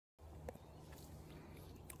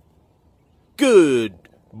Good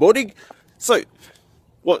morning. So,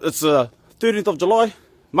 it's 13th of July,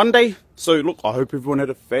 Monday. So, look, I hope everyone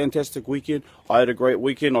had a fantastic weekend. I had a great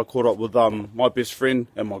weekend. I caught up with my best friend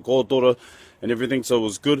and my goddaughter and everything, so it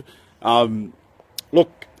was good.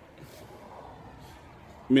 Look,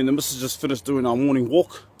 me and the missus just finished doing our morning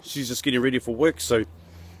walk. She's just getting ready for work, so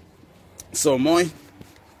am I.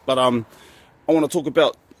 But I want to talk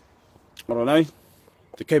about, I don't know,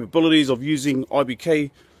 the capabilities of using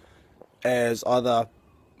iBK as either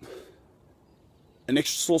an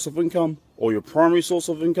extra source of income or your primary source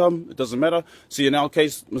of income. It doesn't matter. See, in our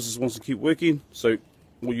case, Mrs. wants to keep working, so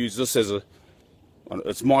we'll use this as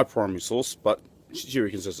it's my primary source, but she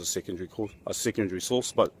reckons it's a secondary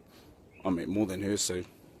source, but I mean more than her, so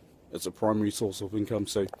it's a primary source of income,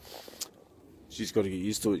 so she's got to get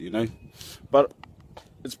used to it, you know. But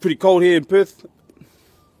it's pretty cold here in Perth.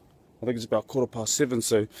 I think it's about 7:15,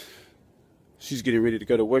 so she's getting ready to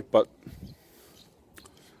go to work, but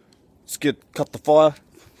let's cut the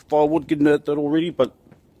firewood, getting that all ready, but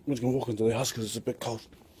I'm just going to walk into the house because it's a bit cold.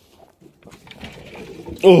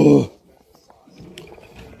 Oh!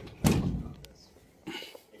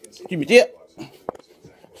 Give me that.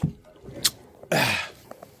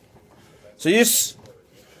 So yes,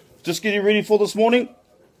 just getting ready for this morning.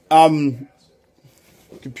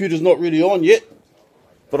 Computer's not really on yet,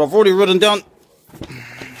 but I've already written down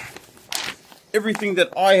everything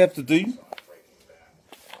that I have to do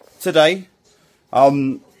today.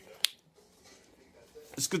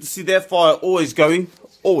 It's good to see that fire always going.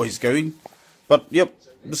 But yep,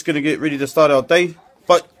 just gonna get ready to start our day.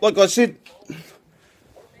 But like I said,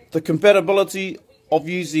 the compatibility of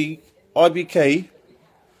using iBK,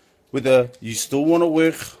 whether you still want to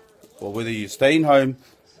work or whether you're staying home,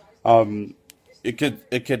 it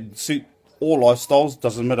could suit all lifestyles,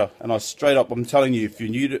 doesn't matter. And I'm telling you, if you're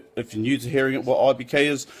new to hearing it, what iBK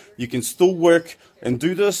is, you can still work and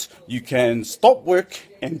do this. You can stop work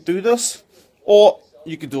and do this, or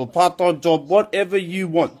you can do a part-time job, whatever you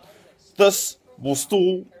want. This will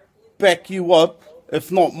still back you up,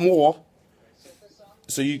 if not more,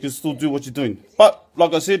 so you can still do what you're doing. But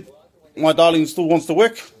like I said, my darling still wants to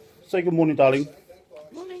work. Say good morning, darling.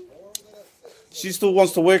 Morning. She still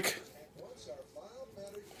wants to work.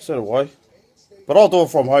 So do I. But I'll do it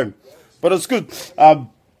from home. But it's good.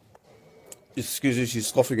 Excuse me, she's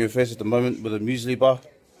scoffing her face at the moment with a muesli bar.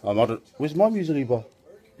 Where's my muesli bar?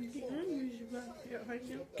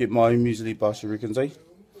 Get my muesli bar, she reckons, eh?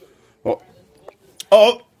 Well,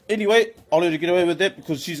 anyway, I'll let her get away with that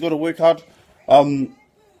because she's got to work hard.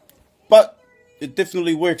 But it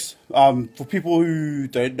definitely works. For people who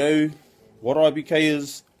don't know what iBK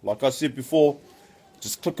is, like I said before,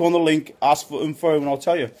 just click on the link, ask for info, and I'll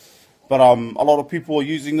tell you. But a lot of people are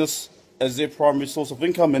using this as their primary source of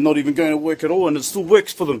income and not even going to work at all, and it still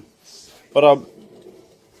works for them. But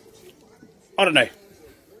I don't know.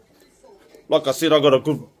 Like I said,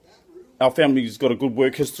 our family's got a good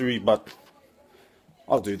work history, but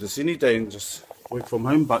I'll do this any day and just work from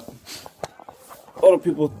home. But a lot of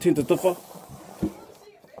people tend to differ,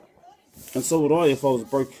 and so would I if I was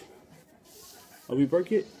broke. Are we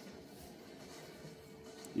broke yet?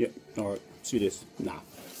 Yeah, alright, see this. Nah,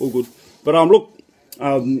 all good. But look,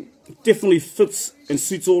 definitely fits and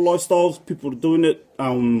suits all lifestyles. People are doing it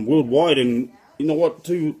worldwide, and you know what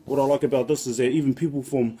too, what I like about this is that even people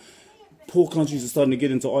from poor countries are starting to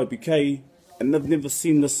get into iBK, and they've never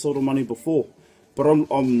seen this sort of money before. But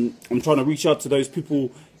I'm trying to reach out to those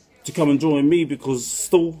people to come and join me, because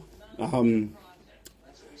still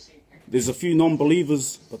there's a few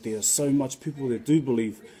non-believers, but there are so much people that do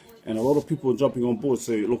believe, and a lot of people are jumping on board.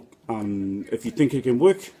 So look, if you think it can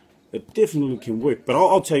work, it definitely can work. But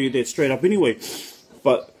I'll tell you that straight up anyway.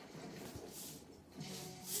 But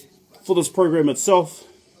for this program itself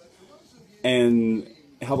and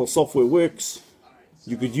how the software works,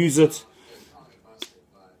 you could use it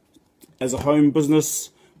as a home business,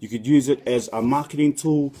 you could use it as a marketing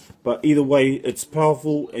tool, but either way it's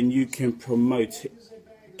powerful, and you can promote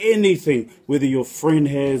anything, whether your friend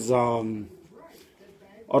has I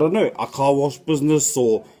don't know, a car wash business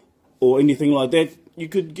or anything like that. You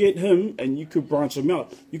could get him and you could branch him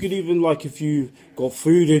out. You could even, like, if you got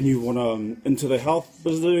food and you want to into the health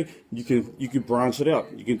business, you could branch it out.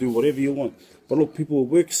 You can do whatever you want. But look, people, it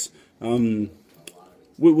works.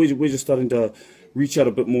 We're just starting to reach out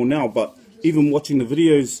a bit more now. But even watching the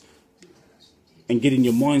videos and getting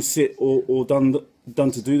your mindset all done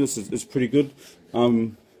to do this is pretty good.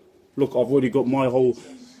 Look, I've already got my whole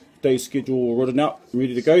day schedule written out,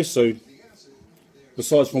 ready to go. So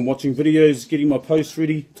besides from watching videos, getting my posts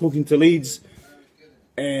ready, talking to leads,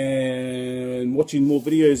 and watching more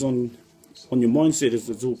videos on your mindset,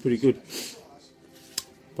 it's all pretty good.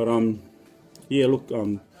 But yeah, look,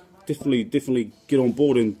 definitely get on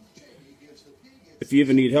board, and if you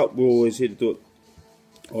ever need help, we're always here to do it.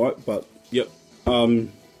 All right, but yep,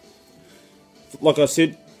 like I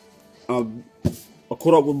said, I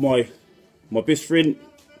caught up with my best friend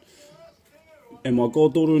and my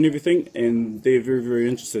goddaughter and everything, and they're very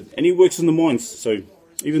interested. And he works in the mines, so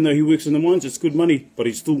even though he works in the mines, it's good money, but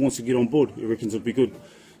he still wants to get on board. He reckons it'll be good.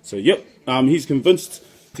 So yep, he's convinced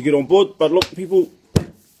to get on board. But look, people,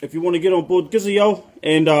 if you want to get on board, give us a yell,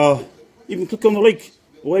 and even click on the link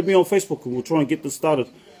or add me on Facebook, and we'll try and get this started.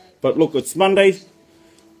 But look, it's Monday.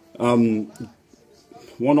 Why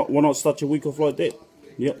not start your week off like that?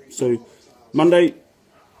 Yep. So Monday,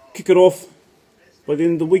 kick it off. By the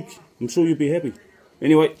end of the week, I'm sure you'll be happy.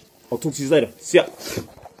 Anyway, I'll talk to you later. See ya.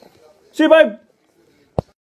 See you, babe.